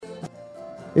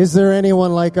Is there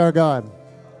anyone like our God?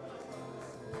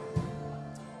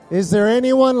 Is there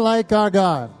anyone like our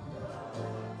God?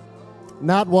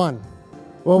 Not one.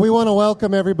 Well, we want to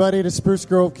welcome everybody to Spruce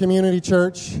Grove Community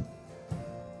Church.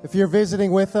 If you're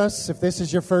visiting with us, if this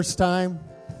is your first time,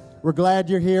 we're glad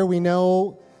you're here. We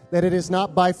know that it is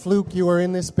not by fluke you are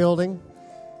in this building,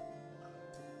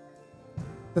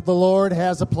 that the Lord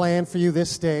has a plan for you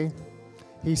this day.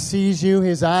 He sees you.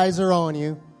 His eyes are on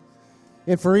you.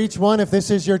 And for each one, if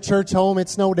this is your church home,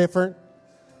 it's no different.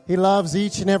 He loves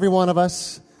each and every one of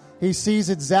us. He sees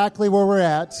exactly where we're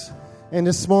at. And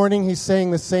this morning, He's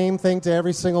saying the same thing to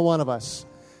every single one of us.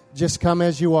 Just come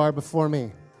as you are before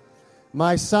me.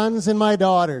 My sons and my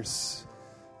daughters,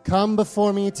 come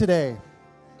before me today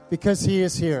because He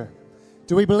is here.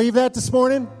 Do we believe that this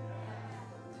morning?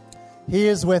 He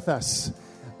is with us.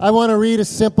 I want to read a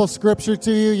simple scripture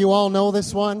to you. You all know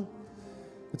this one.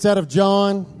 It's out of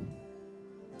John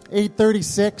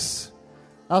 8:36.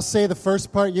 I'll say the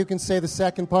first part. You can say the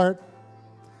second part.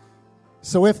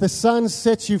 So if the Son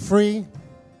sets you free,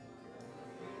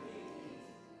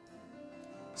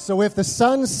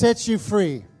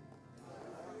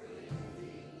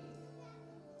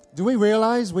 do we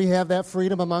realize we have that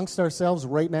freedom amongst ourselves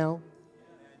right now?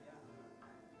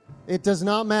 It does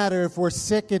not matter if we're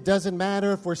sick. It doesn't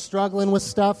matter if we're struggling with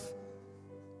stuff.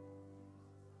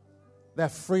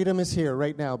 That freedom is here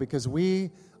right now because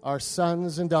we are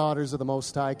sons and daughters of the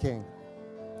Most High King.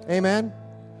 Amen?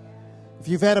 If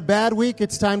you've had a bad week,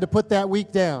 it's time to put that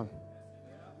week down.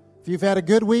 If you've had a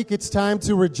good week, it's time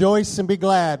to rejoice and be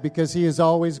glad because He is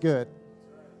always good.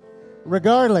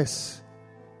 Regardless,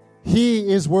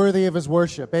 He is worthy of His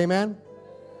worship. Amen?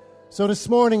 So this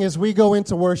morning as we go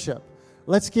into worship,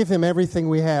 let's give Him everything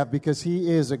we have because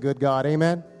He is a good God.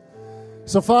 Amen?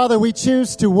 So Father, we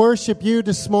choose to worship You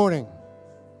this morning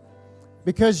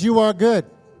because You are good.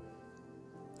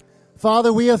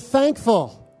 Father, we are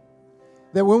thankful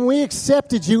that when we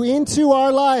accepted You into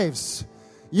our lives,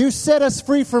 You set us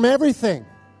free from everything.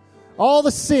 All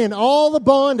the sin, all the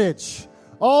bondage,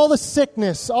 all the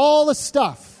sickness, all the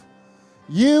stuff.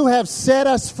 You have set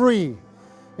us free.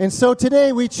 And so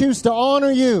today we choose to honor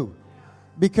You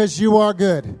because You are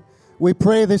good. We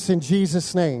pray this in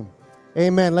Jesus' name.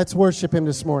 Amen. Let's worship Him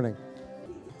this morning.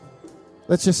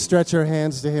 Let's just stretch our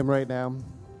hands to Him right now.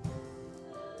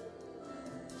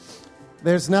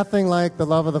 There's nothing like the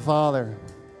love of the Father.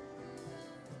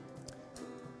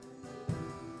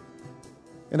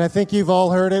 And I think you've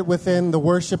all heard it within the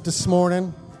worship this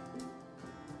morning,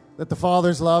 that the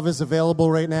Father's love is available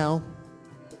right now.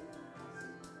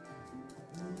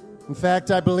 In fact,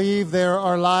 I believe there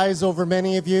are lies over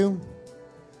many of you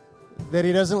that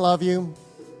He doesn't love you.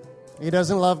 He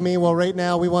doesn't love me. Well, right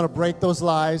now we want to break those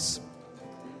lies.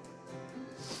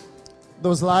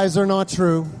 Those lies are not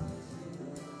true.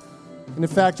 And in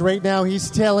fact, right now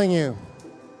He's telling you,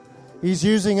 He's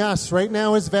using us right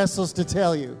now as vessels to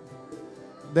tell you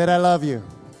that I love you.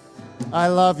 I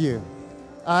love you.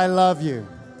 I love you.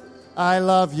 I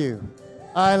love you.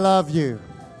 I love you.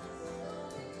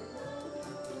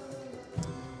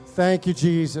 Thank you,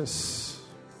 Jesus.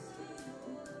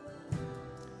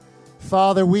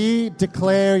 Father, we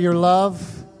declare Your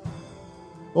love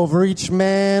over each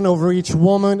man, over each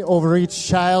woman, over each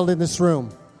child in this room.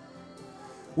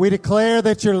 We declare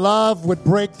that Your love would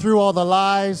break through all the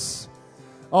lies,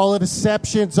 all the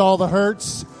deceptions, all the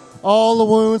hurts, all the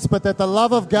wounds, but that the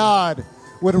love of God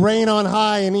would reign on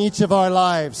high in each of our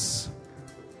lives.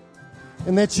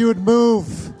 And that You would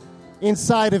move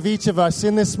inside of each of us.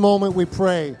 In this moment we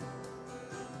pray.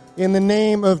 In the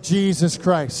name of Jesus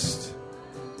Christ.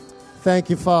 Thank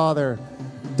You, Father.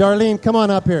 Darlene, come on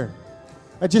up here.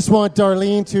 I just want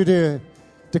Darlene to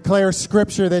declare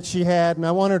scripture that she had, and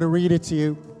I want her to read it to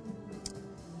you.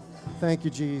 Thank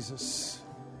You, Jesus.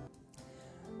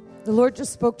 The Lord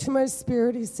just spoke to my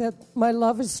spirit. He said, my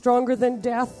love is stronger than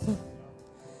death.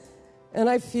 And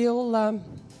I feel,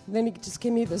 then He just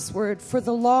gave me this word. For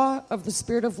the law of the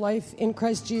Spirit of life in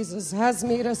Christ Jesus has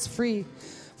made us free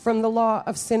from the law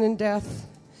of sin and death.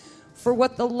 For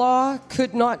what the law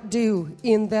could not do,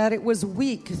 in that it was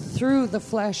weak through the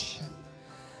flesh,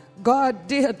 God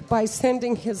did by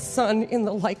sending His Son in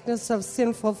the likeness of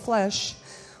sinful flesh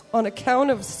on account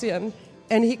of sin,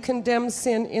 and He condemned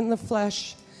sin in the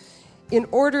flesh, in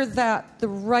order that the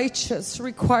righteous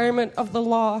requirement of the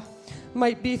law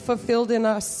might be fulfilled in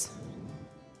us.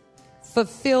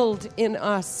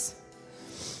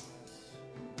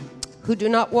 Who do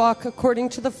not walk according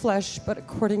to the flesh, but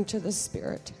according to the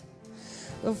Spirit.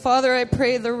 So, Father, I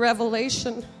pray the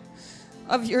revelation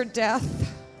of Your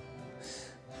death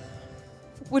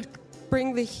would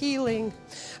bring the healing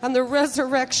and the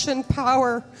resurrection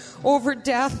power over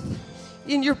death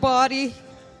in your body.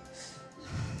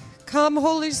 Come,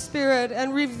 Holy Spirit,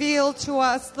 and reveal to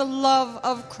us the love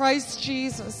of Christ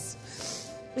Jesus.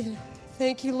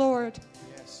 Thank you, Lord.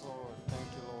 Yes, Lord. Thank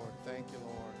you, Lord. Thank you,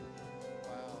 Lord.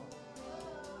 Wow.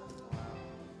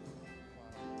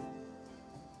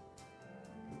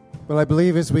 Well, I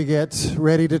believe as we get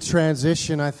ready to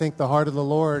transition, I think the heart of the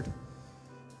Lord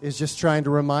is just trying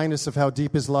to remind us of how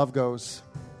deep His love goes.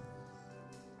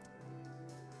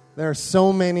 There are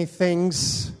so many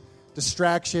things,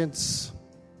 distractions,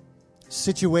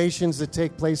 situations that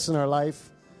take place in our life.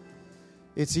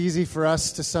 It's easy for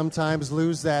us to sometimes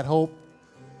lose that hope,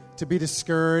 to be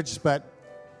discouraged, but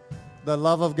the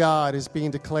love of God is being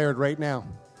declared right now,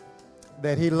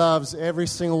 that He loves every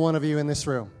single one of you in this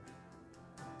room.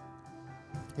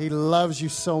 He loves you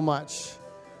so much,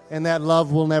 and that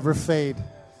love will never fade.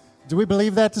 Do we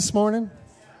believe that this morning?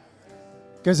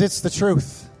 Because it's the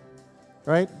truth,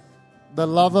 right? The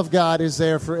love of God is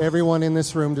there for everyone in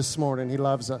this room this morning. He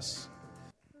loves us.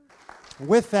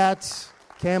 With that,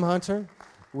 Cam Hunter,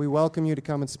 we welcome you to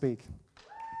come and speak.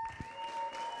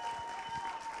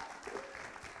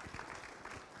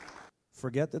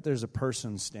 Forget that there's a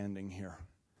person standing here,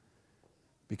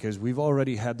 because we've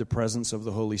already had the presence of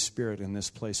the Holy Spirit in this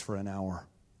place for an hour.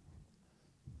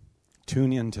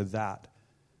 Tune into that.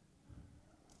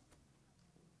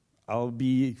 I'll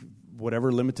be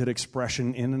whatever limited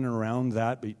expression in and around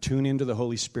that, but tune into the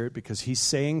Holy Spirit, because He's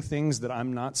saying things that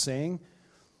I'm not saying.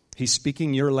 He's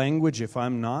speaking your language if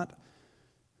I'm not,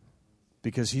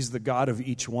 because He's the God of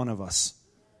each one of us.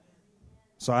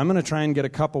 So I'm going to try and get a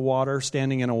cup of water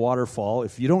standing in a waterfall.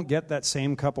 If you don't get that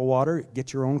same cup of water,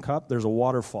 get your own cup. There's a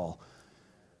waterfall.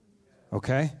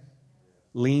 Okay?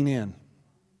 Lean in.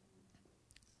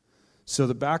 So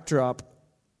the backdrop,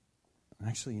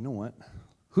 actually, you know what?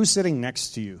 Who's sitting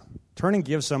next to you? Turn and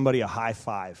give somebody a high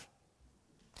five.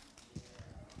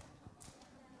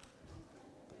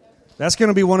 That's going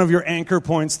to be one of your anchor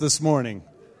points this morning.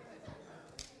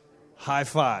 High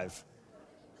five.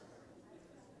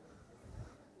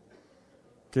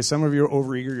 Okay, some of you are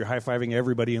overeager. You're high-fiving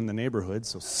everybody in the neighborhood,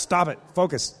 so stop it.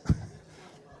 Focus.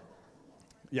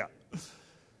 Yeah.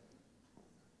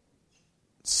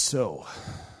 So,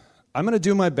 I'm going to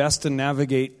do my best to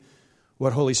navigate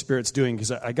what Holy Spirit's doing,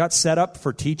 because I got set up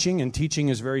for teaching, and teaching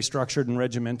is very structured and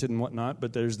regimented and whatnot,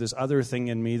 but there's this other thing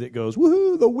in me that goes,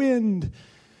 woohoo, the wind.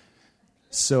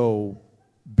 So,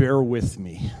 bear with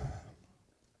me.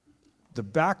 The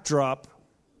backdrop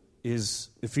is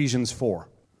Ephesians 4.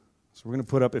 So we're going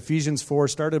to put up Ephesians 4,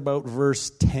 start about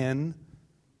verse 10.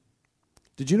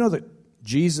 Did you know that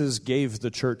Jesus gave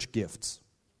the church gifts?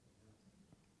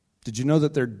 Did you know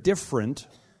that they're different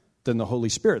than the Holy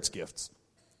Spirit's gifts?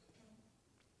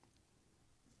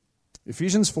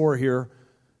 Ephesians 4 here,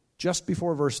 just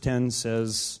before verse 10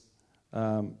 says,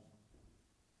 where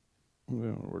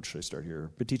should I start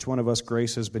here? But each one of us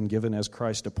grace has been given as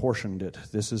Christ apportioned it.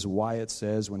 This is why it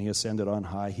says, when He ascended on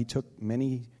high, He took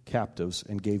many captives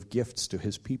and gave gifts to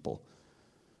His people.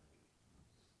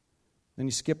 Then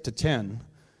you skip to 10.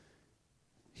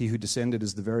 He who descended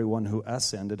is the very one who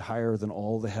ascended higher than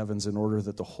all the heavens in order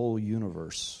to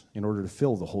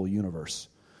fill the whole universe.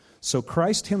 So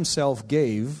Christ Himself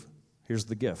gave, here's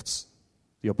the gifts,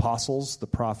 the apostles, the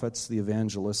prophets, the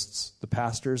evangelists, the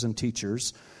pastors and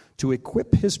teachers, to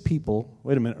equip His people.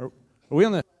 Wait a minute. Are we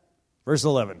on the verse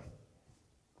 11?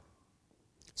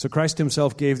 So Christ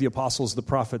Himself gave the apostles, the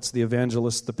prophets, the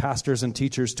evangelists, the pastors, and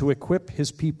teachers to equip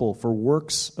His people for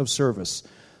works of service,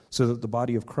 so that the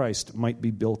body of Christ might be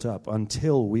built up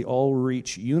until we all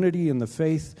reach unity in the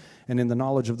faith and in the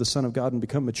knowledge of the Son of God and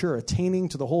become mature, attaining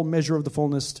to the whole measure of the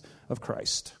fullness of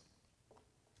Christ.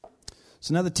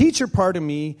 So now the teacher part of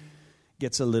me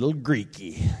gets a little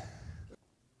Greeky.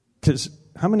 Because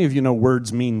how many of you know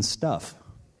words mean stuff?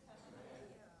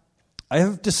 I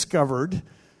have discovered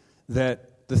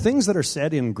that the things that are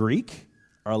said in Greek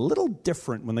are a little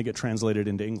different when they get translated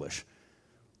into English.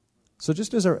 So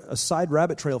just as a side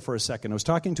rabbit trail for a second, I was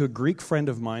talking to a Greek friend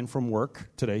of mine from work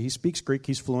today. He speaks Greek,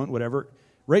 he's fluent, whatever.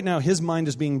 Right now, his mind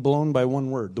is being blown by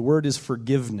one word. The word is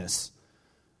forgiveness.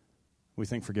 We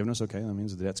think forgiveness, okay, that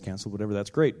means the debt's canceled, whatever, that's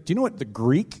great. Do you know what the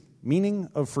Greek meaning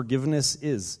of forgiveness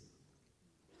is?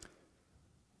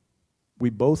 We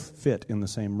both fit in the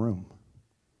same room.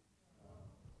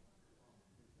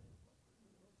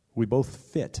 We both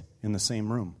fit in the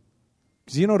same room.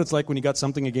 Because you know what it's like when you got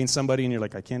something against somebody and you're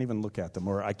like, I can't even look at them,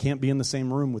 or I can't be in the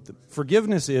same room with them.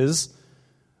 Forgiveness is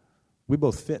we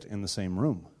both fit in the same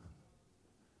room.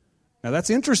 Now,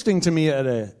 that's interesting to me at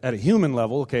a human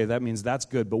level. Okay, that means that's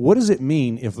good. But what does it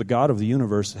mean if the God of the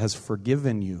universe has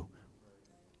forgiven you?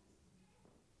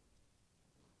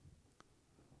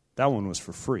 That one was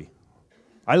for free.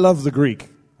 I love the Greek.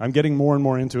 I'm getting more and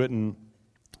more into it. And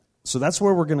so that's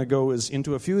where we're going to go, is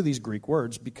into a few of these Greek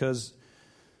words, because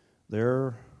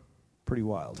they're pretty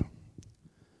wild.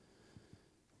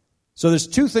 So there's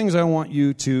two things I want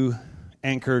you to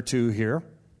anchor to here.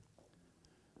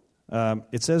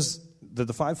 It says that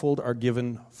the fivefold are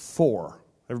given for.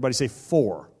 Everybody say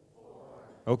for.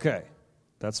 Okay.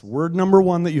 That's word number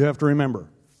one that you have to remember.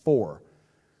 For.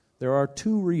 There are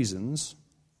two reasons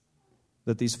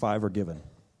that these five are given.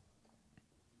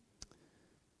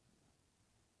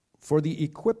 For the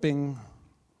equipping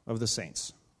of the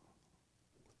saints.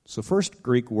 So first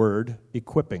Greek word,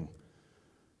 equipping.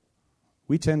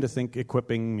 We tend to think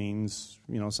equipping means,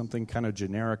 something kind of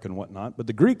generic and whatnot, but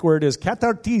the Greek word is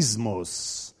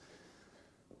katartismos.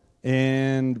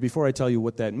 And before I tell you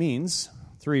what that means,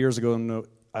 3 years ago in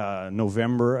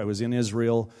November, I was in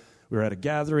Israel. We were at a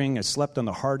gathering. I slept on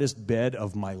the hardest bed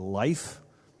of my life.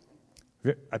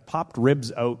 I popped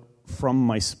ribs out from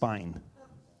my spine.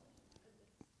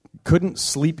 Couldn't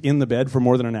sleep in the bed for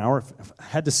more than an hour.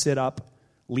 Had to sit up,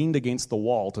 leaned against the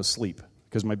wall to sleep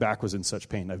because my back was in such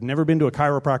pain. I've never been to a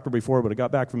chiropractor before, but I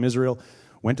got back from Israel,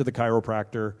 went to the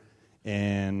chiropractor,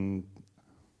 and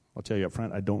I'll tell you up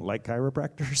front, I don't like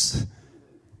chiropractors.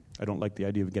 I don't like the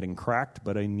idea of getting cracked,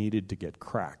 but I needed to get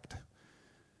cracked.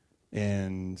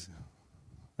 And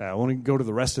I won't go to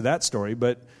the rest of that story,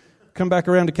 but come back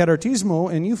around to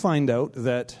katartismo, and you find out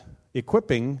that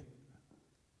equipping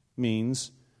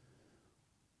means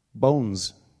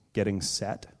bones getting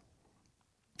set,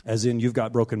 as in you've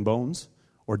got broken bones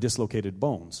or dislocated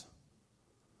bones.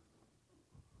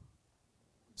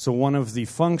 So one of the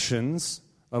functions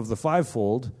of the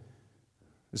fivefold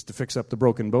is to fix up the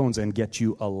broken bones and get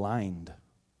you aligned.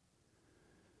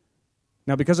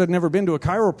 Now, because I'd never been to a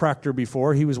chiropractor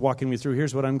before, he was walking me through,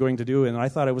 here's what I'm going to do, and I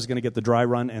thought I was going to get the dry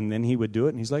run, and then he would do it,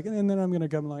 and he's like, and then I'm going to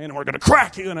come along, and we're going to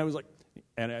crack you, and I was like,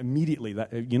 and immediately,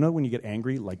 when you get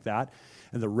angry like that,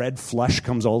 and the red flush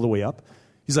comes all the way up,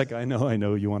 he's like, I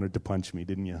know, you wanted to punch me,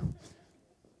 didn't you?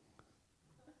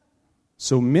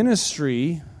 So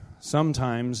ministry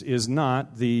sometimes is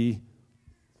not the...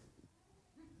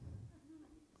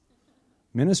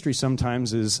 Ministry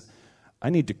sometimes is, I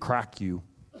need to crack you,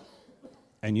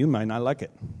 and you might not like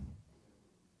it.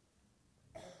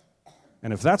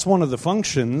 And if that's one of the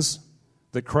functions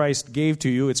that Christ gave to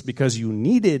you, it's because you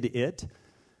needed it,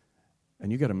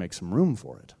 and you got to make some room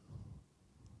for it.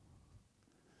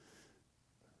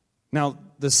 Now,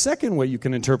 the second way you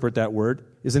can interpret that word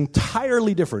is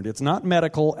entirely different. It's not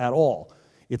medical at all.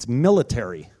 It's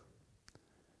military.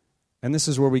 And this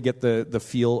is where we get the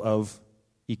feel of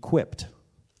equipped.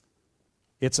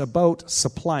 It's about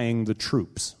supplying the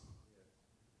troops.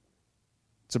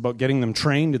 It's about getting them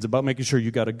trained. It's about making sure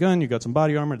you got a gun, you got some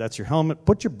body armor, that's your helmet.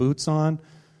 Put your boots on.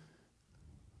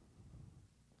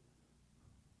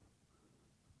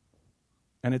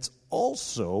 And it's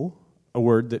also a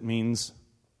word that means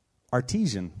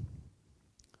artisan.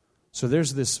 So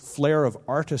there's this flair of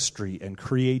artistry and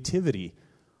creativity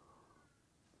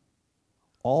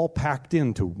all packed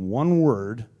into one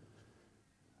word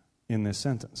in this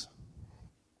sentence.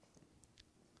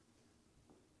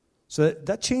 So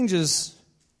that changes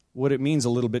what it means a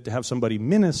little bit to have somebody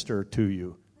minister to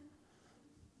you.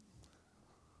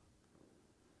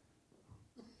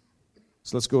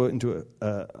 So let's go into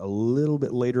a little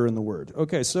bit later in the word.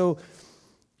 Okay, so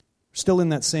still in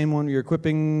that same one, you're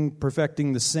equipping,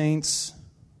 perfecting the saints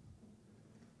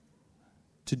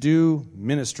to do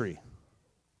ministry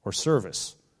or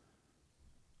service.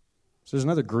 So there's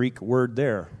another Greek word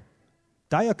there,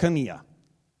 diakonia.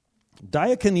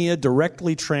 Diakonia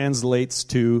directly translates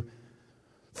to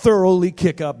thoroughly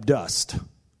kick up dust.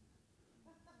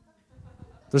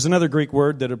 There's another Greek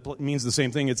word that means the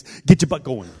same thing. It's get your butt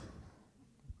going.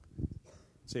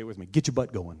 Say it with me. Get your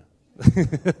butt going.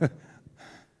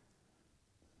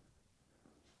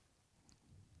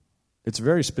 It's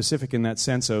very specific in that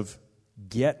sense of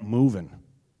get moving.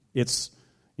 It's,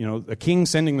 a king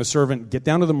sending the servant, get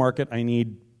down to the market, I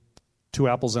need 2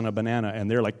 apples and a banana,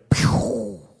 and they're like,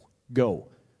 go.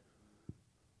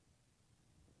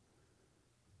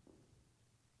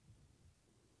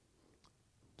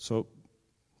 So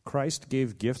Christ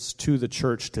gave gifts to the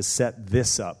church to set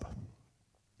this up.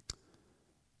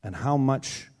 And how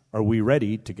much are we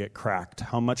ready to get cracked?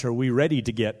 How much are we ready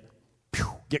to get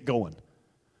going?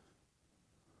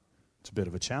 It's a bit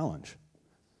of a challenge.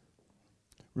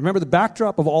 Remember, the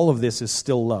backdrop of all of this is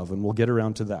still love, and we'll get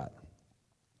around to that.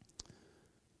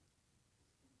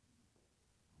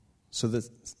 So the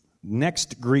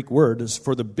next Greek word is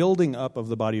for the building up of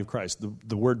the body of Christ.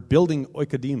 The word building,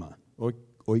 oikodema.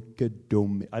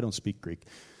 Oikodome. I don't speak Greek.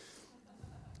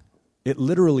 It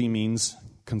literally means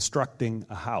constructing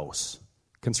a house,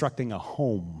 constructing a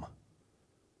home.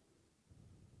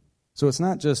 So it's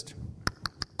not just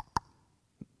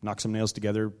knock some nails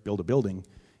together, build a building.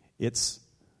 It's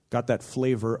got that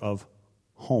flavor of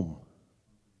home.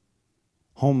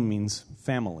 Home means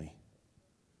family.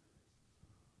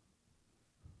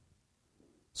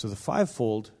 So the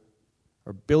fivefold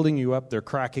are building you up, they're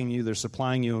cracking you, they're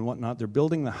supplying you and whatnot. They're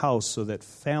building the house so that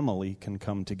family can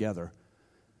come together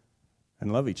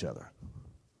and love each other.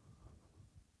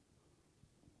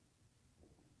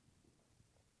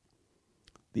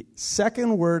 The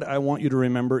second word I want you to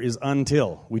remember is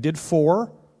until. We did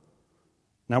for.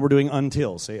 Now we're doing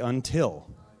until. Say until.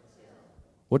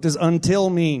 What does until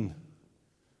mean?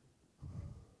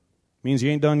 Means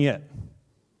you ain't done yet.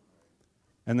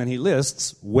 And then he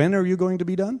lists, when are you going to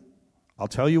be done? I'll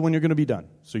tell you when you're going to be done.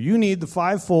 So you need the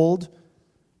fivefold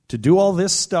to do all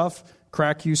this stuff,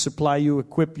 crack you, supply you,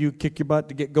 equip you, kick your butt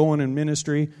to get going in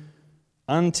ministry,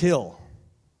 until.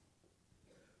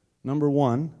 Number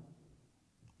one,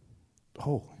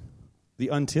 the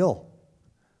until.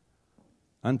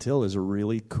 Until is a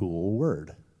really cool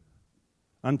word.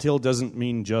 Until doesn't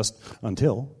mean just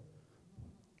until.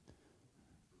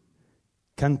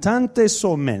 Kantante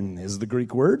somen is the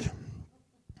Greek word.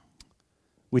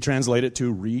 We translate it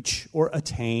to reach or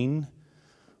attain.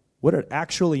 What it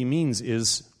actually means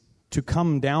is to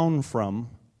come down from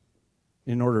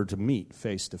in order to meet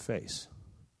face to face.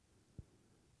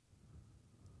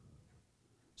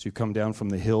 So you come down from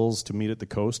the hills to meet at the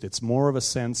coast. It's more of a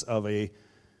sense of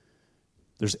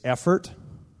there's effort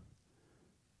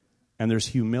and there's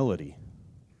humility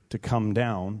to come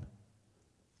down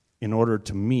in order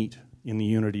to meet in the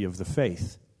unity of the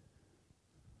faith.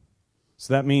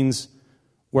 So that means,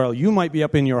 well, you might be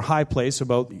up in your high place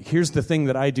about, here's the thing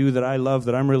that I do, that I love,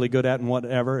 that I'm really good at and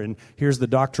whatever, and here's the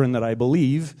doctrine that I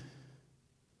believe.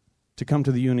 To come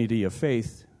to the unity of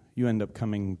faith, you end up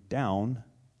coming down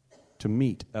to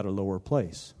meet at a lower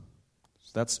place. So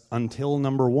that's until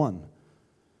number one.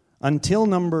 Until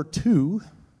number two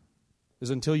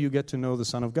is until you get to know the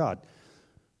Son of God.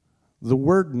 The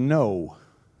word know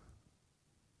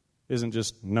isn't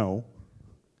just know.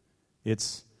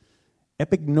 It's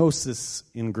epignosis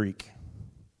in Greek.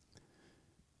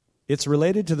 It's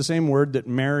related to the same word that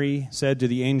Mary said to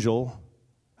the angel,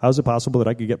 how is it possible that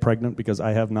I could get pregnant because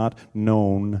I have not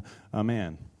known a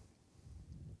man?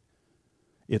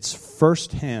 It's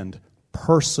firsthand,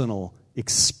 personal,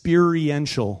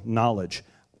 experiential knowledge.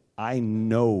 I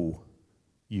know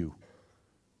you.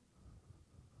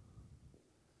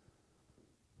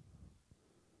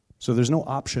 So there's no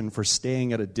option for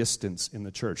staying at a distance in the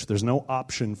church. There's no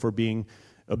option for being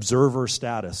observer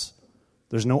status.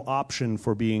 There's no option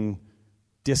for being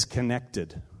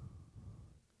disconnected.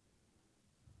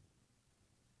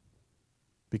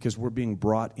 Because we're being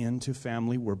brought into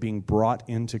family, we're being brought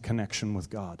into connection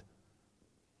with God.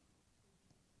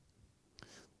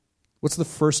 What's the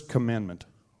first commandment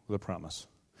of the promise?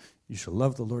 You shall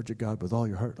love the Lord your God with all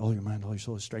your heart, all your mind, all your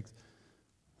soul, your strength.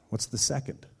 What's the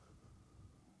second?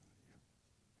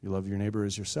 You love your neighbor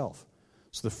as yourself.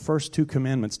 So the first two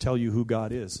commandments tell you who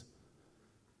God is.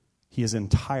 He is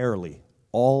entirely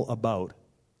all about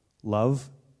love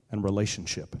and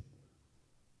relationship.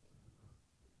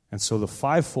 And so the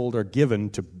fivefold are given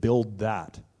to build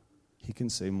that. He can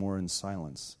say more in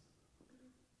silence.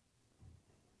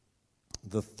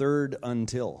 The third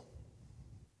until.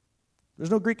 There's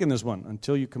no Greek in this one.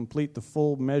 Until you complete the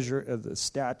full measure of the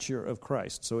stature of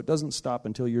Christ. So it doesn't stop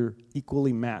until you're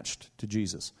equally matched to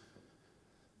Jesus.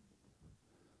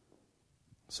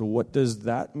 So what does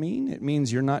that mean? It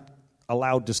means you're not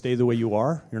allowed to stay the way you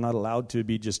are. You're not allowed to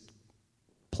be just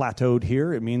plateaued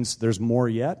here. It means there's more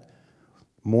yet.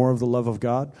 More of the love of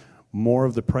God. More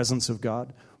of the presence of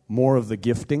God. More of the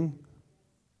gifting.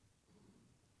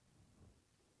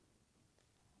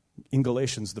 In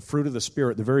Galatians, the fruit of the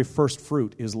Spirit, the very first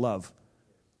fruit is love.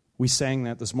 We sang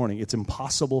that this morning. It's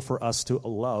impossible for us to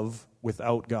love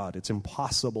without God. It's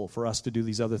impossible for us to do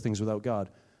these other things without God.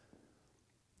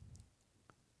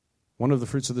 One of the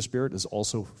fruits of the Spirit is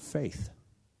also faith.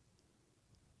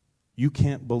 You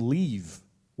can't believe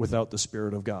without the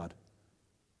Spirit of God.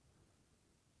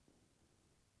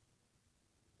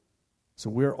 So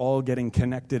we're all getting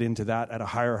connected into that at a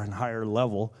higher and higher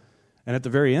level. And at the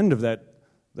very end of that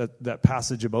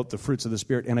passage about the fruits of the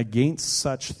Spirit, and against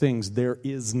such things there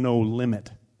is no limit.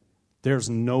 There's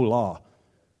no law.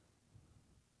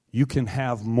 you can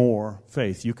have more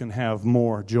faith. You can have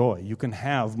more joy. You can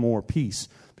have more peace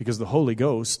because the Holy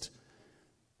Ghost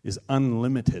is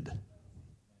unlimited.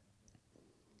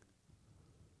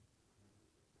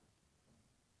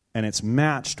 And it's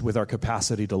matched with our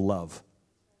capacity to love.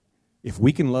 If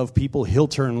we can love people, He'll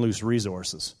turn loose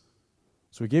resources.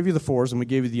 So we gave you the fours and we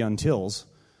gave you the untils.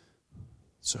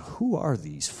 So who are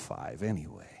these five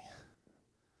anyway?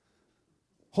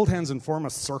 Hold hands and form a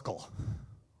circle.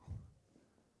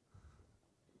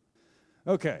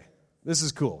 Okay, this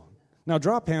is cool. Now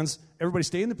drop hands. Everybody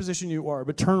stay in the position you are,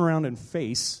 but turn around and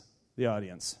face the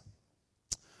audience.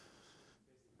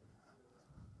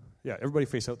 Yeah, everybody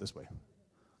face out this way.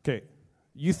 Okay,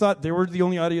 you thought they were the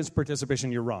only audience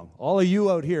participation. You're wrong. All of you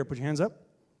out here, put your hands up.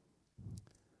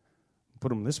 Put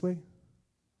them this way.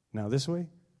 Now this way.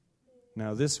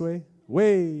 Now this way.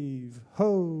 Wave.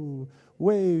 Ho.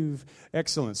 Wave.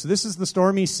 Excellent. So this is the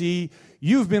stormy sea.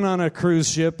 You've been on a cruise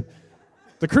ship.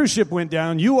 The cruise ship went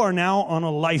down. You are now on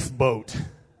a lifeboat.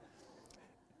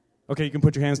 Okay, you can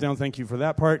put your hands down. Thank you for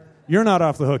that part. You're not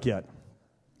off the hook yet.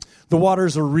 The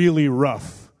waters are really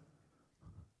rough.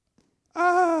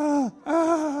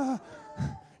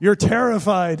 You're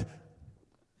terrified.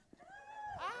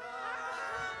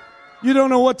 You don't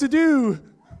know what to do.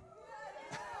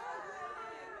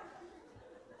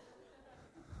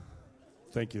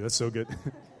 Thank you. That's so good.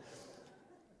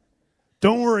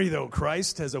 Don't worry, though.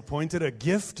 Christ has appointed a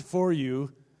gift for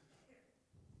you.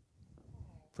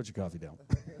 Put your coffee down.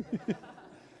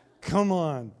 Come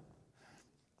on.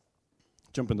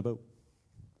 Jump in the boat.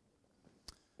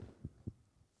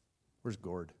 Where's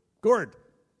Gord? Gord!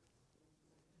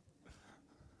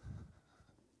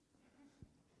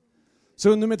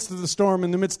 So in the midst of the storm,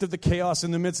 in the midst of the chaos,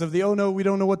 in the midst of the, oh no, we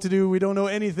don't know what to do, we don't know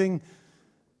anything,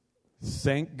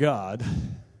 thank God.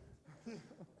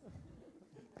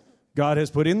 God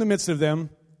has put in the midst of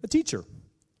them a teacher.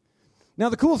 Now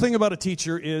the cool thing about a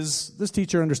teacher is this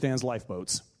teacher understands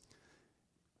lifeboats.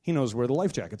 He knows where the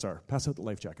life jackets are. Pass out the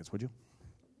life jackets, would you?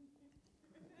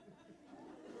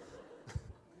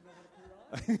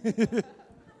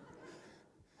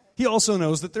 He also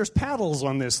knows that there's paddles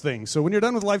on this thing. So when you're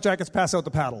done with life jackets, pass out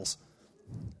the paddles.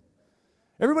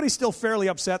 Everybody's still fairly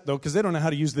upset, though, because they don't know how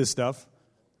to use this stuff.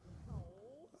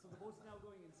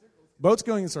 Boat's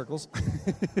going in circles.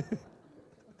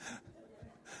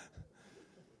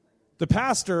 The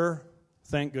pastor,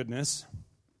 thank goodness,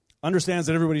 understands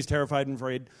that everybody's terrified and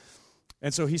afraid,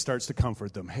 and so he starts to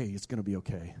comfort them. Hey, it's going to be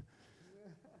okay.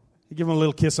 You give them a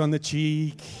little kiss on the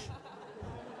cheek,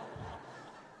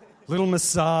 little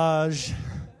massage,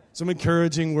 some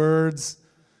encouraging words.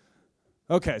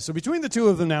 Okay, so between the two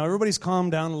of them now, everybody's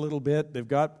calmed down a little bit. They've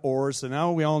got oars, so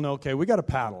now we all know, okay, we got to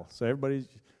paddle. So everybody,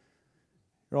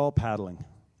 you're all paddling.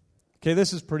 Okay,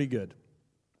 this is pretty good.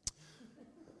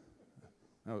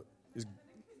 Oh,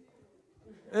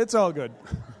 it's all good.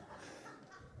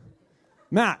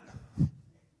 Matt.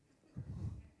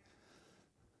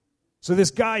 So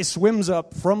this guy swims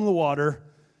up from the water,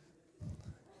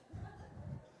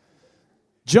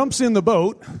 jumps in the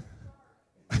boat.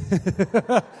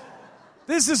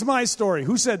 This is my story.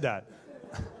 Who said that?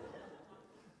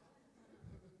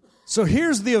 So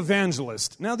here's the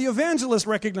evangelist. Now the evangelist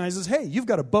recognizes, hey, you've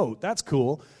got a boat. That's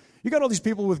cool. You got all these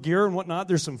people with gear and whatnot.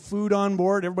 There's some food on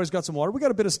board. Everybody's got some water. We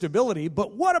got a bit of stability.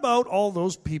 But what about all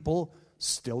those people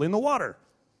still in the water?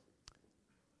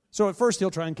 So at first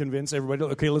he'll try and convince everybody,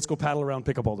 okay, let's go paddle around,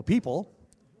 pick up all the people.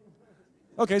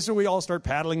 Okay, so we all start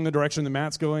paddling in the direction that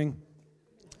Matt's going.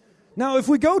 Now, if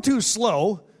we go too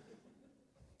slow,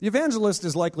 the evangelist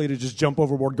is likely to just jump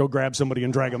overboard, go grab somebody,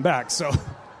 and drag them back. So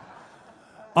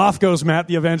off goes Matt,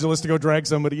 the evangelist, to go drag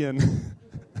somebody in.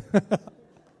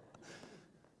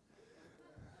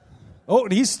 Oh,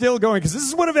 and he's still going, because this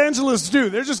is what evangelists do.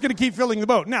 They're just going to keep filling the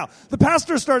boat. Now, the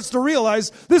pastor starts to realize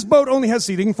this boat only has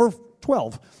seating for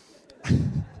 12.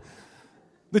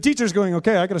 The teacher's going,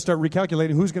 okay, I got to start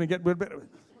recalculating who's going to get...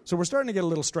 So we're starting to get a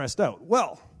little stressed out.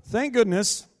 Well, thank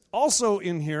goodness, also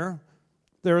in here,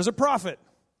 there is a prophet.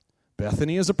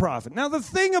 Bethany is a prophet. Now, the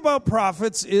thing about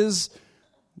prophets is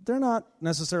they're not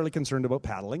necessarily concerned about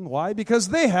paddling. Why? Because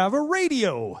they have a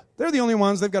radio. They're the only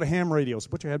ones. They've got a ham radio. So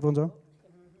put your headphones on.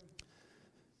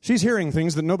 She's hearing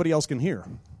things that nobody else can hear.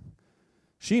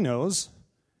 She knows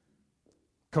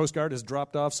Coast Guard has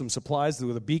dropped off some supplies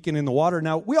with a beacon in the water.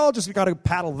 Now, we all just got to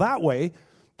paddle that way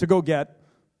to go get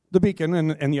the beacon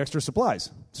and the extra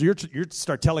supplies. So you're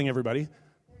start telling everybody.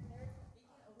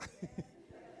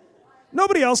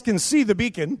 Nobody else can see the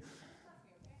beacon.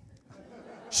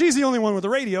 She's the only one with the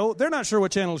radio. They're not sure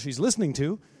what channel she's listening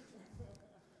to.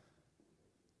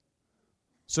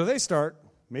 So they start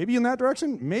maybe in that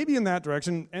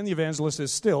direction, and the evangelist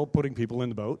is still putting people in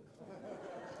the boat.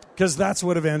 Because that's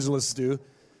what evangelists do.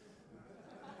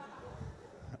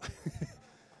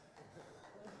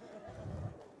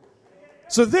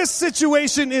 So this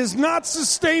situation is not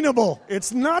sustainable.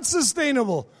 It's not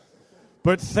sustainable.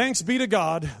 But thanks be to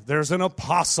God, there's an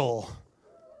apostle.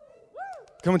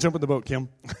 Come and jump in the boat, Kim.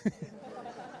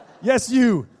 Yes,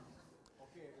 you.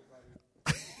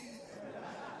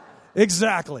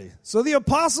 Exactly. So the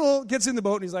apostle gets in the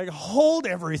boat and he's like, hold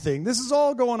everything. This is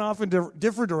all going off in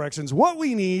different directions. What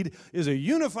we need is a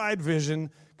unified vision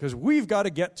because we've got to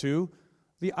get to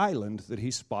the island that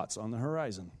he spots on the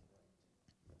horizon.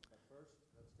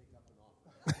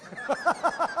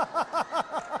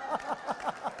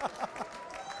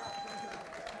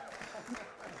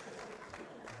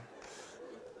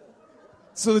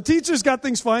 So the teacher's got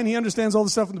things fine. He understands all the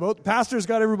stuff in the boat. The pastor's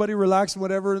got everybody relaxed and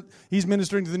whatever. He's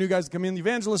ministering to the new guys that come in. The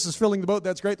evangelist is filling the boat.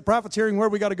 That's great. The prophet's hearing where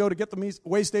we got to go to get the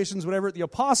way stations, whatever. The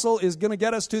apostle is going to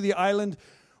get us to the island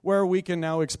where we can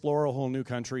now explore a whole new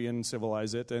country and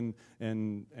civilize it and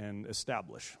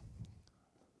establish.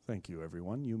 Thank you,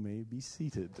 everyone. You may be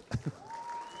seated.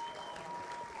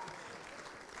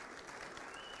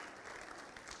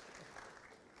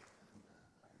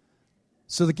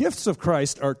 So the gifts of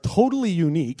Christ are totally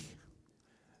unique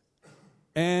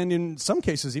and in some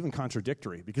cases even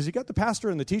contradictory because you got the pastor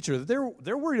and the teacher,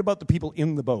 they're worried about the people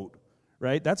in the boat,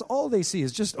 right? That's all they see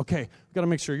is just, okay, we've got to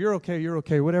make sure you're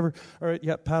okay, whatever. All right,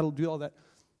 yeah, paddle, do all that.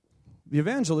 The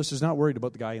evangelist is not worried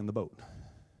about the guy in the boat.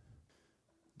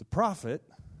 The prophet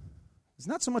is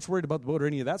not so much worried about the boat or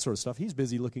any of that sort of stuff. He's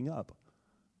busy looking up,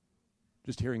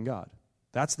 just hearing God.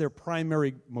 That's their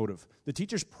primary motive. The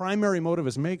teacher's primary motive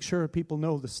is make sure people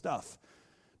know the stuff,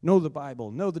 know the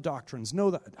Bible, know the doctrines,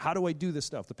 know how do I do this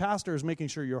stuff. The pastor is making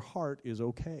sure your heart is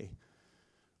okay,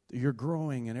 that you're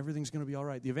growing and everything's going to be all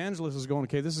right. The evangelist is going,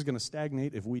 okay, this is going to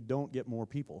stagnate if we don't get more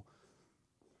people.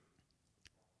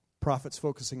 Prophet's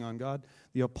focusing on God.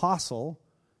 The apostle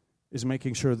is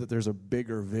making sure that there's a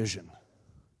bigger vision.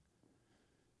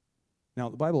 Now,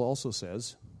 the Bible also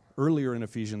says, earlier in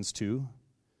Ephesians 2,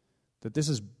 that this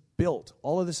is built,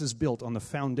 all of this is built on the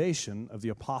foundation of the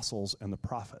apostles and the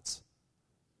prophets.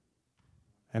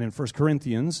 And in 1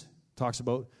 Corinthians, it talks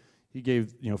about, he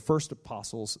gave, first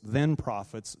apostles, then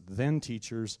prophets, then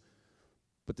teachers.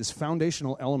 But this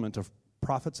foundational element of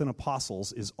prophets and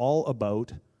apostles is all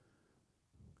about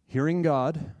hearing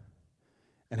God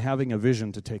and having a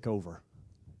vision to take over.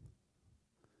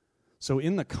 So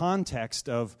in the context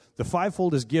of the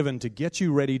fivefold is given to get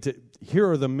you ready to, here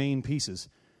are the main pieces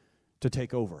to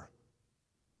take over.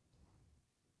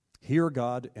 Hear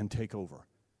God and take over.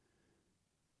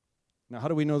 Now, how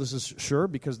do we know this is sure?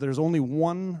 Because there's only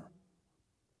one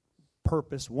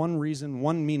purpose, one reason,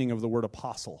 one meaning of the word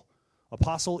apostle.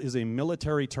 Apostle is a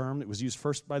military term. It was used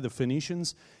first by the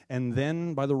Phoenicians and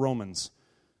then by the Romans.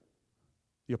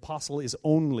 The apostle is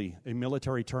only a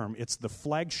military term. It's the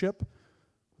flagship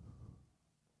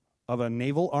of a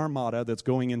naval armada that's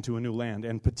going into a new land.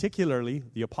 And particularly,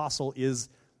 the apostle is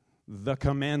the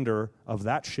commander of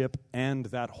that ship and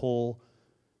that whole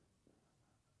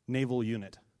naval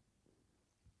unit.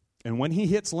 And when he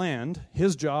hits land,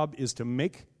 his job is to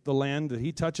make the land that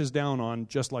he touches down on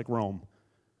just like Rome.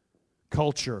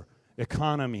 Culture,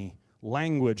 economy,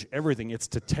 language, everything. It's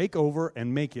to take over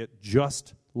and make it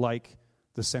just like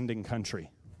the sending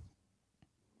country.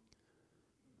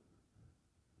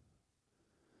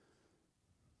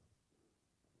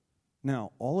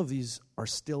 Now, all of these are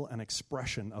still an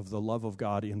expression of the love of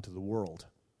God into the world.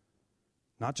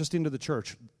 Not just into the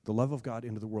church, the love of God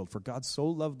into the world. For God so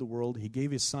loved the world, he gave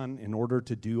his Son in order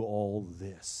to do all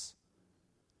this.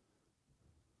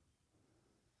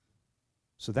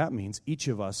 So that means each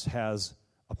of us has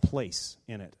a place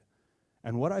in it.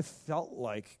 And what I felt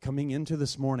like coming into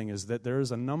this morning is that there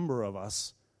is a number of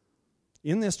us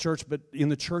in this church, but in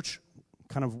the church,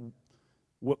 kind of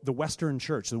the Western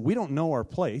church, that we don't know our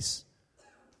place.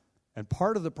 And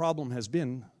part of the problem has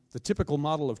been, the typical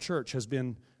model of church has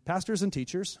been pastors and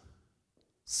teachers.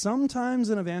 Sometimes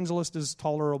an evangelist is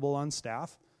tolerable on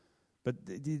staff, but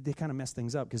they kind of mess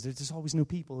things up because there's just always new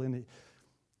people in it.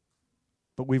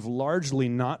 But we've largely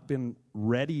not been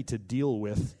ready to deal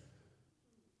with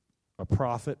a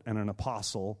prophet and an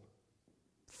apostle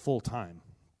full time.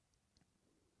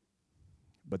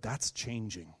 But that's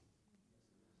changing.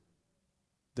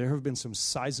 There have been some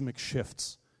seismic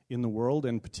shifts in the world,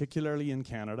 and particularly in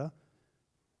Canada.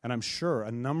 And I'm sure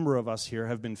a number of us here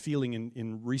have been feeling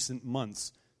in recent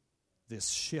months this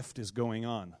shift is going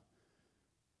on.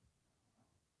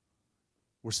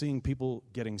 We're seeing people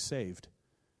getting saved.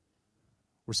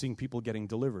 We're seeing people getting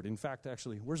delivered. In fact,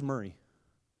 actually, where's Murray?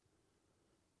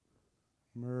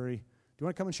 Murray, do you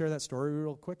want to come and share that story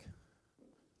real quick?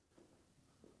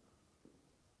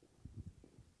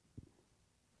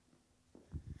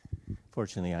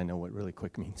 Fortunately, I know what really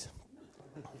quick means.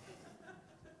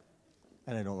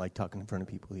 And I don't like talking in front of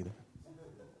people either.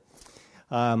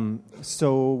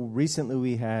 So recently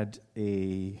we had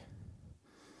I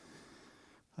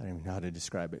don't even know how to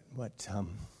describe it, but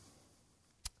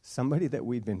somebody that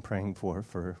we'd been praying for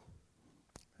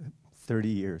 30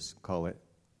 years, call it,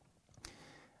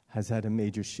 has had a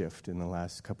major shift in the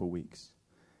last couple weeks.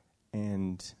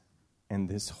 And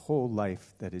this whole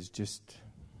life that is just,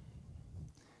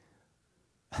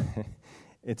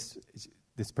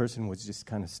 this person was just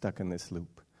kind of stuck in this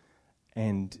loop.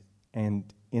 And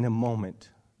in a moment,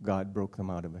 God broke them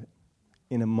out of it.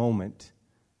 In a moment,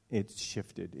 it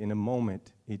shifted. In a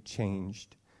moment, it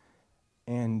changed.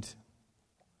 And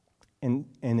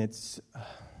it's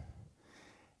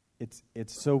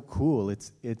so cool.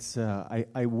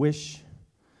 I wish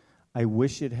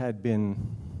it had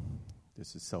been,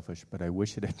 this is selfish, but I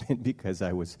wish it had been because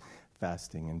I was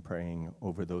fasting and praying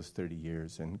over those 30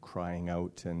 years and crying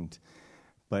out.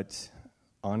 But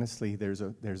honestly, there's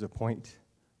a point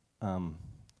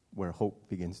where hope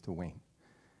begins to wane,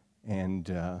 and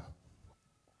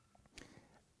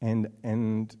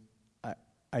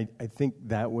I think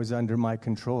that was under my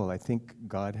control. I think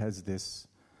God has this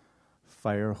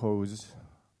fire hose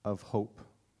of hope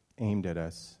aimed at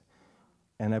us,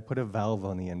 and I put a valve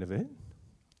on the end of it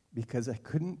because I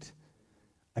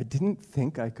didn't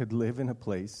think I could live in a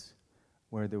place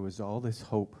where there was all this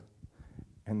hope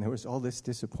and there was all this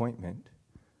disappointment.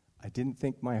 I didn't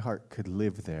think my heart could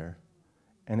live there.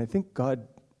 And I think God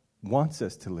wants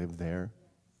us to live there.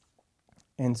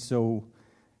 And so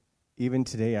even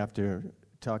today, after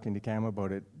talking to Cam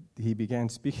about it, he began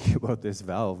speaking about this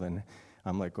valve. And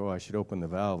I'm like, I should open the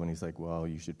valve. And he's like, well,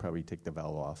 you should probably take the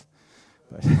valve off.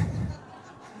 But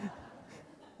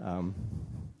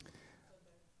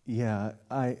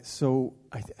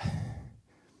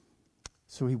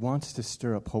so he wants to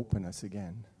stir up hope in us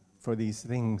again for these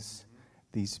things,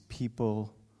 these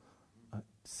people,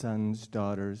 sons,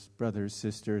 daughters, brothers,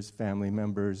 sisters, family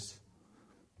members,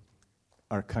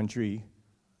 our country,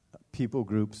 people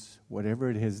groups, whatever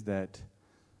it is that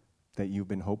you've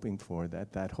been hoping for,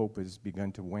 that hope has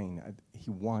begun to wane. He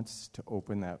wants to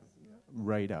open that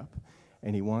right up,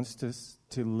 and he wants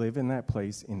to live in that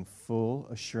place in full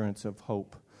assurance of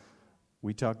hope.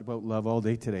 We talked about love all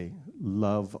day today.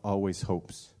 Love always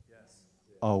hopes. Yes.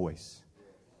 Always.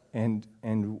 And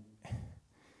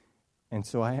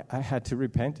so I had to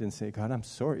repent and say, God, I'm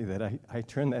sorry that I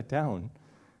turned that down.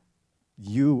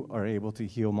 You are able to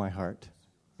heal my heart.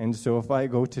 And so if I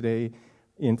go today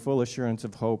in full assurance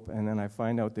of hope and then I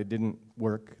find out that didn't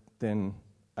work, then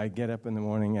I get up in the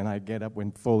morning and I get up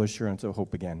in full assurance of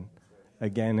hope again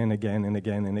and again and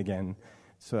again and again.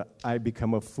 So I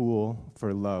become a fool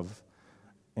for love.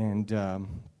 And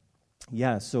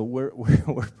so we're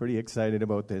pretty excited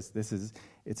about this.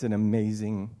 It's an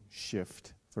amazing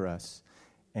shift for us.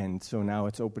 And so now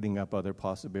it's opening up other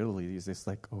possibilities. It's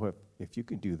like, if you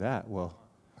can do that, well,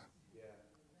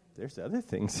 there's other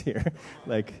things here.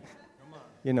 Like,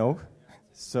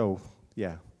 so,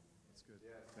 yeah. That's good.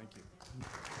 Yeah, thank you.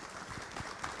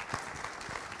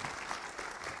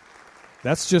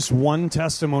 That's just one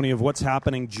testimony of what's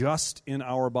happening just in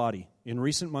our body. In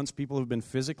recent months, people have been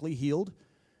physically healed.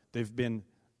 They've been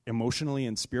emotionally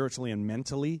and spiritually and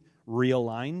mentally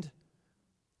realigned.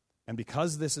 And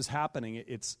because this is happening,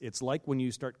 it's like when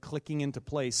you start clicking into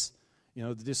place,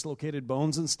 the dislocated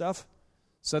bones and stuff,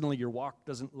 suddenly your walk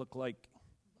doesn't look like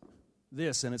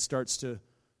this, and it starts to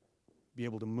be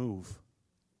able to move.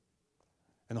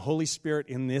 And the Holy Spirit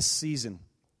in this season,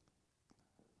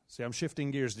 see, I'm shifting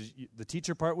gears. The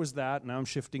teacher part was that, now I'm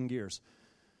shifting gears.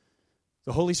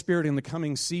 The Holy Spirit in the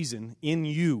coming season, in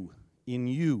you, is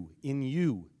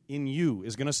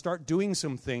going to start doing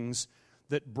some things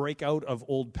that break out of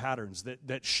old patterns,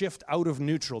 that shift out of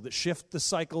neutral, that shift the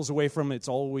cycles away from it's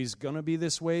always going to be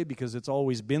this way because it's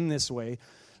always been this way.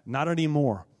 Not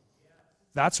anymore.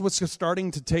 That's what's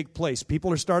starting to take place.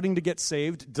 People are starting to get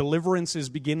saved. Deliverance is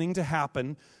beginning to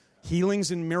happen.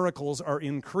 Healings and miracles are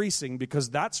increasing because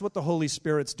that's what the Holy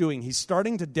Spirit's doing. He's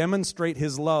starting to demonstrate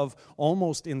His love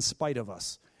almost in spite of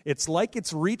us. It's like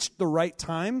it's reached the right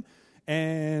time,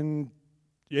 and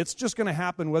it's just going to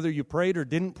happen whether you prayed or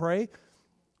didn't pray,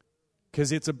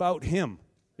 because it's about Him.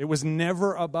 It was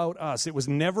never about us. It was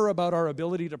never about our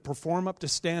ability to perform up to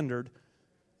standard.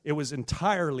 It was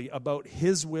entirely about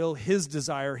His will, His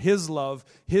desire, His love,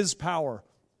 His power.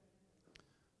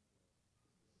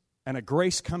 and a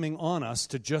grace coming on us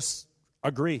to just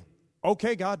agree.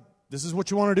 Okay, God, this is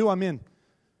what you want to do, I'm in.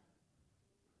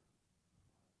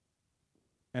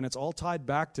 And it's all tied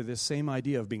back to this same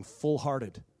idea of being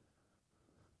full-hearted.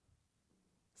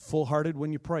 Full-hearted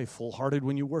when you pray, full-hearted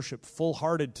when you worship,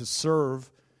 full-hearted to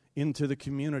serve into the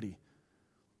community.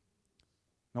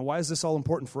 Now, why is this all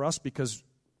important for us? Because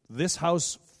this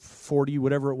house, 40,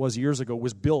 whatever it was years ago,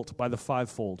 was built by the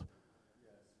fivefold.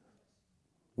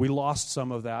 We lost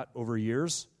some of that over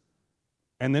years.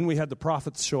 And then we had the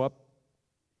prophets show up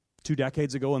 2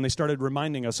 decades ago, and they started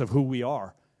reminding us of who we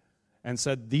are and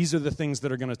said, these are the things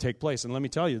that are going to take place. And let me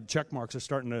tell you, check marks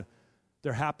are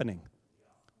they're happening.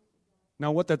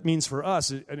 Now, what that means for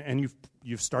us, and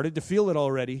you've started to feel it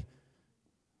already,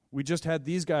 we just had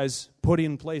these guys put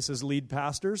in place as lead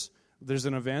pastors. There's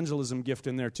an evangelism gift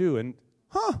in there too. And,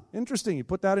 interesting. You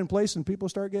put that in place and people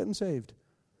start getting saved.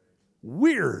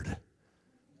 Weird.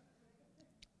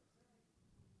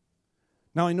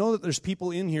 Now, I know that there's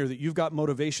people in here that you've got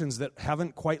motivations that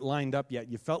haven't quite lined up yet.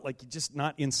 You felt like you're just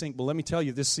not in sync. But let me tell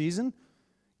you, this season,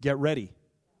 get ready.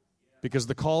 Because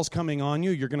the call's coming on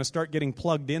you. You're going to start getting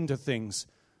plugged into things.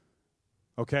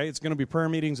 Okay? It's going to be prayer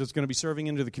meetings. It's going to be serving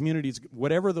into the community.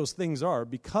 Whatever those things are,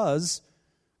 because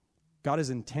God has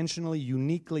intentionally,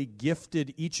 uniquely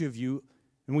gifted each of you.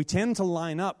 And we tend to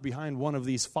line up behind one of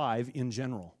these 5 in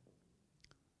general.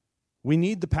 We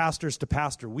need the pastors to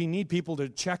pastor. We need people to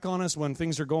check on us when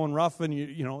things are going rough and,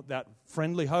 you know, that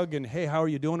friendly hug and, hey, how are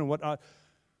you doing and whatnot.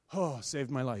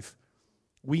 Saved my life.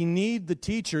 We need the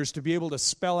teachers to be able to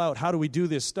spell out, how do we do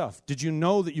this stuff? Did you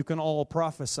know that you can all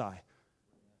prophesy?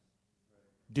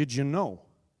 Did you know?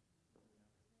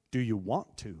 Do you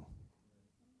want to?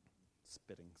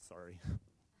 Spitting, sorry.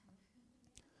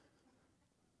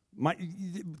 My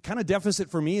kind of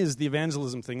deficit for me is the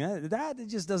evangelism thing. That it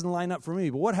just doesn't line up for me.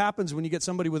 But what happens when you get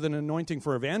somebody with an anointing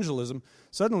for evangelism?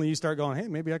 Suddenly you start going, hey,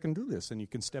 maybe I can do this, and you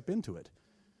can step into it.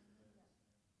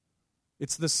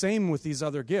 It's the same with these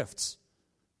other gifts.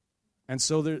 And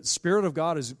so the Spirit of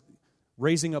God is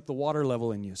raising up the water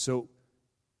level in you. So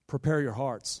prepare your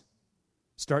hearts.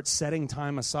 Start setting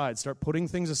time aside. Start putting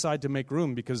things aside to make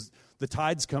room because the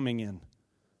tide's coming in.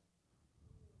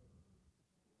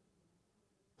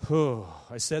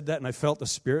 I said that and I felt the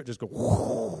Spirit just go,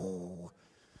 whoo.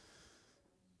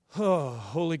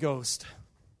 Holy Ghost.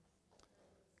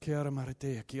 There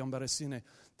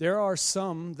are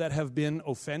some that have been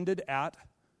offended at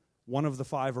one of the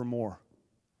 5 or more.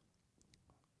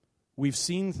 We've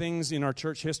seen things in our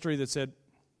church history that said,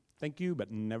 thank you,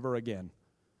 but never again.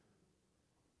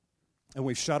 And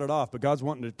we've shut it off, but God's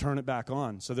wanting to turn it back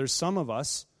on. So there's some of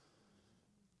us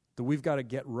that we've got to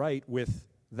get right with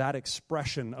that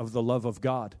expression of the love of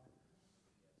God.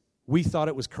 We thought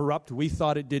it was corrupt. We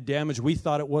thought it did damage. We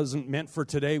thought it wasn't meant for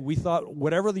today. We thought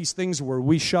whatever these things were,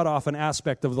 we shut off an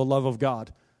aspect of the love of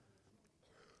God.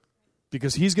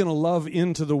 Because He's going to love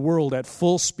into the world at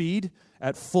full speed,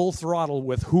 at full throttle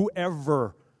with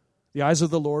whoever. The eyes of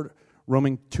the Lord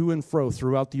roaming to and fro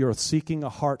throughout the earth, seeking a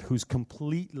heart who's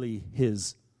completely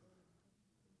His.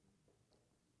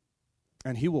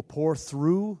 And He will pour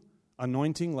through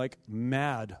anointing like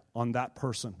mad on that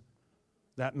person,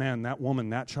 that man, that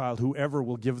woman, that child, whoever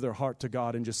will give their heart to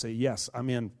God and just say, yes, I'm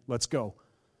in, let's go.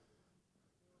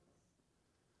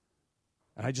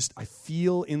 And I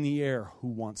feel in the air who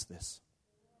wants this.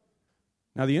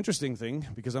 Now, the interesting thing,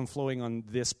 because I'm flowing on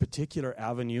this particular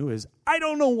avenue, is I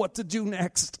don't know what to do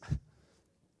next.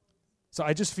 So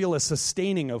I just feel a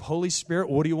sustaining of Holy Spirit,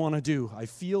 what do you want to do? I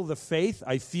feel the faith,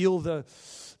 I feel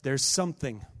there's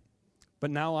something.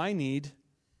 But now I need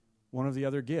one of the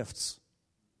other gifts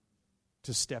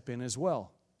to step in as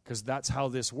well, because that's how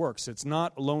this works. It's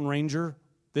not Lone Ranger,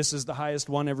 this is the highest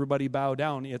one, everybody bow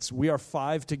down. It's we are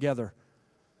 5 together.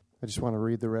 I just want to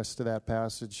read the rest of that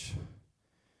passage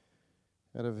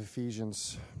out of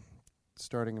Ephesians.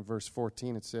 Starting in verse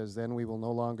 14, it says, then we will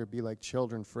no longer be like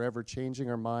children, forever changing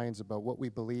our minds about what we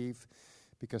believe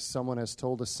because someone has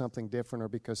told us something different or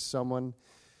because someone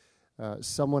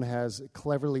has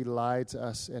cleverly lied to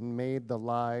us and made the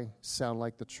lie sound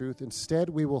like the truth. Instead,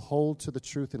 we will hold to the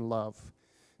truth in love,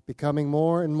 becoming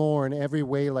more and more in every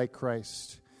way like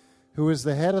Christ, who is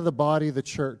the head of the body, the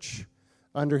church.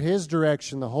 Under His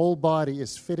direction, the whole body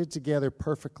is fitted together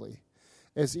perfectly.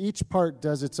 As each part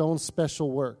does its own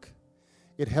special work,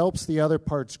 it helps the other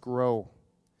parts grow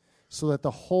so that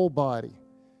the whole body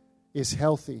is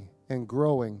healthy and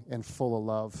growing and full of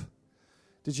love.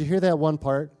 Did you hear that one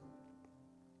part?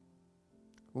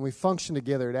 When we function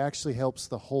together, it actually helps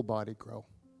the whole body grow.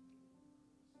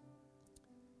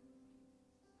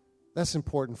 That's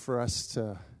important for us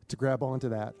to grab onto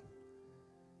that.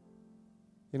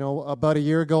 You know, about a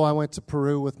year ago, I went to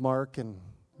Peru with Mark and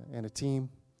a team,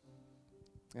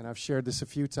 and I've shared this a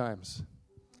few times.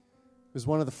 It was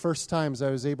one of the first times I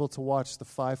was able to watch the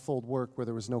fivefold work where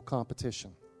there was no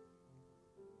competition.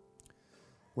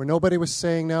 Where nobody was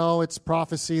saying, no, it's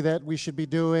prophecy that we should be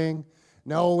doing.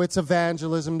 No, it's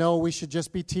evangelism. No, we should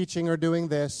just be teaching or doing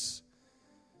this.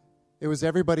 It was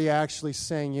everybody actually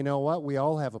saying, you know what, we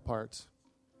all have a part.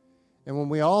 And when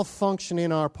we all function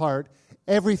in our part,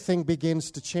 everything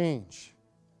begins to change.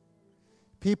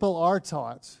 People are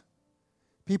taught.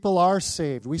 People are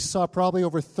saved. We saw probably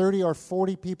over 30 or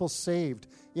 40 people saved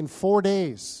in 4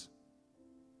 days.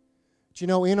 But you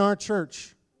know, in our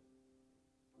church,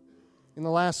 in the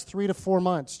last 3 to 4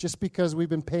 months, just because we've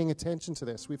been paying attention to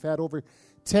this, we've had over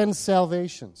 10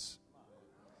 salvations.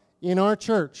 In our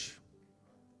church.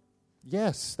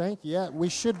 Yes, thank you. Yeah, we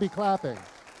should be clapping.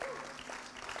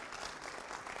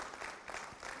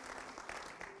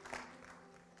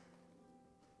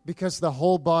 Because the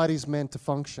whole body's meant to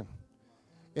function.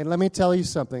 And let me tell you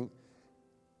something.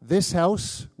 This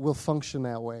house will function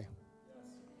that way.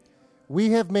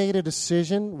 We have made a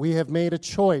decision, we have made a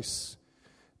choice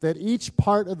that each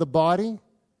part of the body,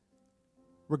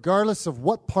 regardless of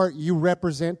what part you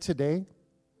represent today,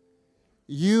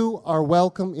 you are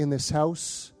welcome in this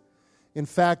house. In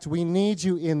fact, we need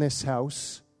you in this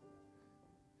house.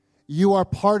 You are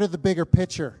part of the bigger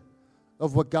picture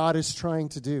of what God is trying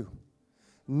to do.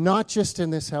 Not just in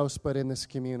this house, but in this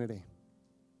community.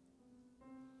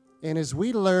 And as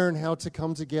we learn how to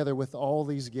come together with all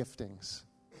these giftings,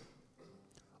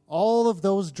 all of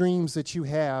those dreams that you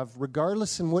have,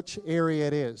 regardless in which area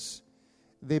it is,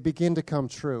 they begin to come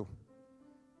true.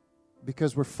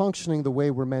 Because we're functioning the way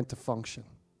we're meant to function.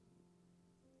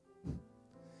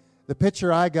 The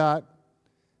picture I got,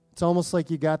 it's almost like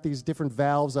you got these different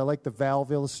valves. I like the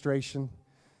valve illustration.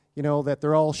 You know, that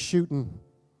they're all shooting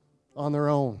on their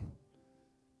own.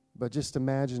 But just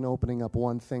imagine opening up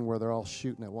one thing where they're all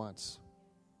shooting at once.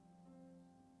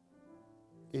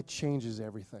 It changes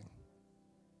everything.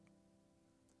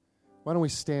 Why don't we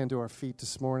stand to our feet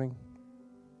this morning?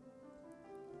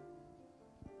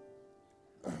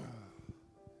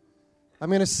 I'm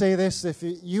going to say this. If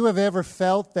you have ever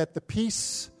felt that the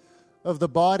piece of the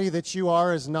body that you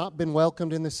are has not been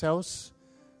welcomed in this house,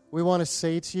 we want to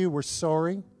say to you, we're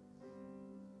sorry.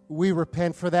 We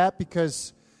repent for that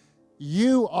because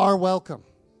you are welcome.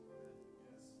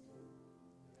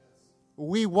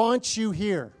 We want you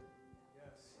here.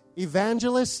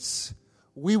 Evangelists,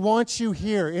 we want you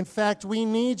here. In fact, we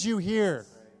need you here.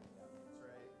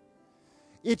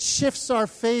 It shifts our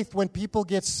faith when people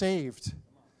get saved.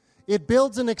 It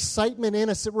builds an excitement in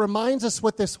us. It reminds us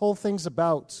what this whole thing's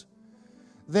about.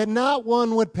 That not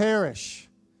one would perish.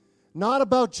 Not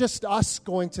about just us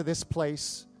going to this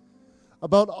place.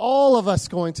 About all of us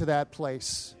going to that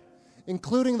place.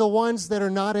 Including the ones that are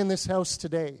not in this house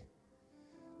today.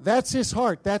 That's His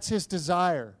heart. That's His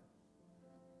desire.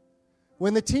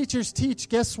 When the teachers teach,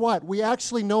 guess what? We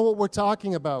actually know what we're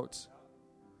talking about.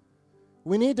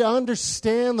 We need to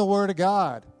understand the Word of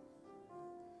God.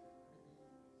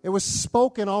 It was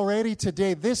spoken already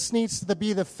today. This needs to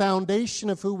be the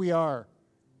foundation of who we are.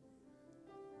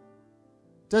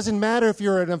 Doesn't matter if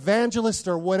you're an evangelist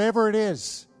or whatever it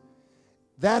is.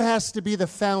 That has to be the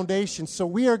foundation. So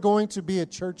we are going to be a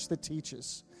church that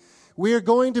teaches. We are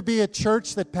going to be a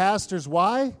church that pastors.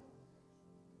 Why?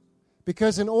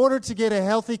 Because in order to get a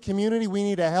healthy community, we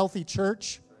need a healthy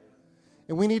church.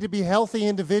 And we need to be healthy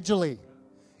individually.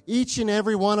 Each and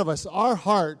every one of us, our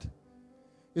heart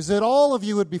is that all of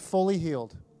you would be fully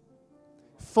healed,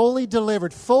 fully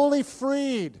delivered, fully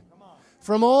freed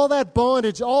from all that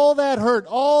bondage, all that hurt,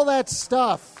 all that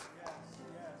stuff.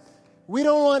 We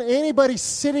don't want anybody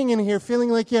sitting in here feeling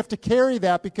like you have to carry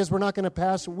that because we're not going to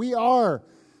pastor. We are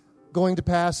going to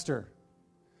pastor.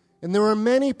 And there are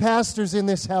many pastors in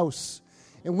this house.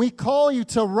 And we call you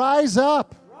to rise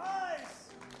up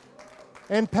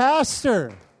and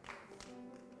pastor.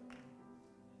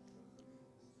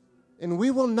 And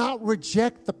we will not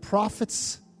reject the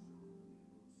prophets.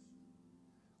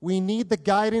 We need the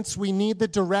guidance. We need the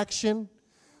direction.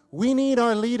 We need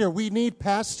our leader. We need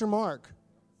Pastor Mark.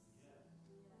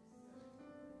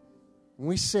 And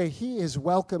we say, he is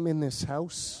welcome in this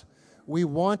house. We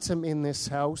want him in this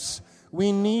house.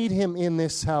 We need him in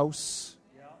this house.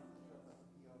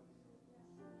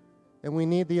 And we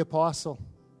need the apostle.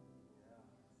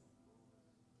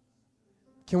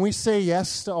 Can we say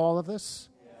yes to all of this?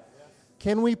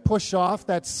 Can we push off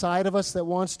that side of us that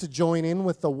wants to join in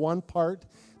with the one part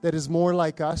that is more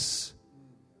like us?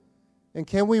 And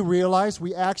can we realize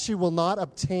we actually will not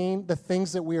obtain the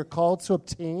things that we are called to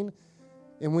obtain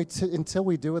And until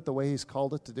we do it the way He's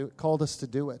called us to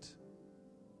do it.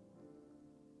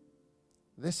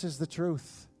 This is the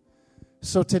truth.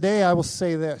 So today I will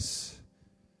say this.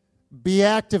 Be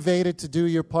activated to do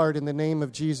your part in the name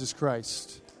of Jesus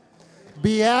Christ.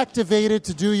 Be activated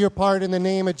to do your part in the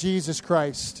name of Jesus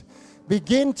Christ.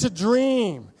 Begin to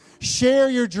dream. Share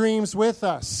your dreams with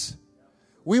us.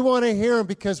 We want to hear them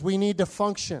because we need to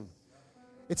function.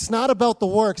 It's not about the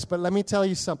works, but let me tell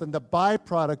you something. The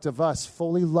byproduct of us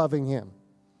fully loving Him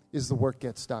is the work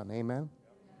gets done. Amen?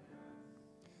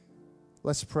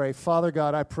 Let's pray. Father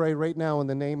God, I pray right now in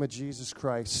the name of Jesus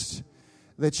Christ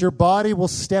that your body will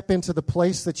step into the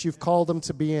place that you've called them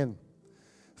to be in.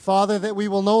 Father, that we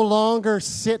will no longer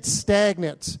sit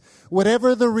stagnant,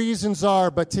 whatever the reasons are,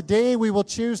 but today we will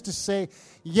choose to say,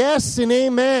 yes and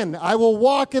amen. I will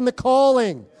walk in the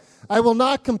calling. I will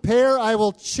not compare. I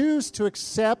will choose to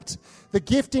accept the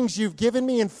giftings you've given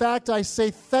me. In fact, I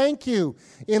say thank you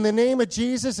in the name of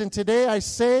Jesus, and today I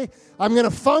say I'm going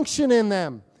to function in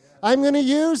them. I'm going to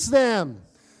use them.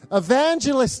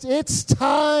 Evangelist, it's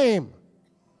time.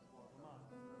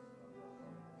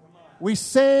 We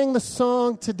sang the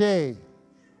song today.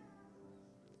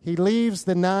 He leaves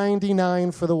the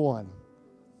 99 for the one.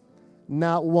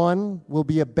 Not one will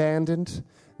be abandoned.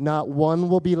 Not one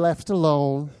will be left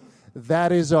alone.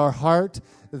 That is our heart.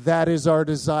 That is our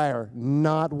desire.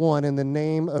 Not one, in the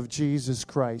name of Jesus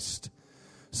Christ.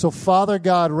 So, Father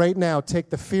God, right now,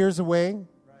 take the fears away.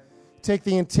 Take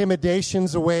the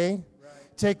intimidations away.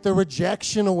 Take the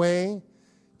rejection away.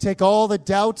 Take all the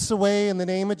doubts away in the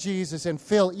name of Jesus and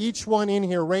fill each one in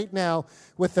here right now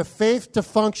with the faith to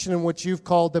function in what you've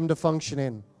called them to function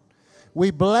in.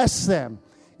 We bless them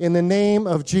in the name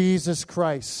of Jesus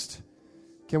Christ.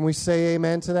 Can we say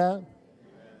amen to that?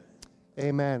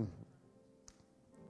 Amen.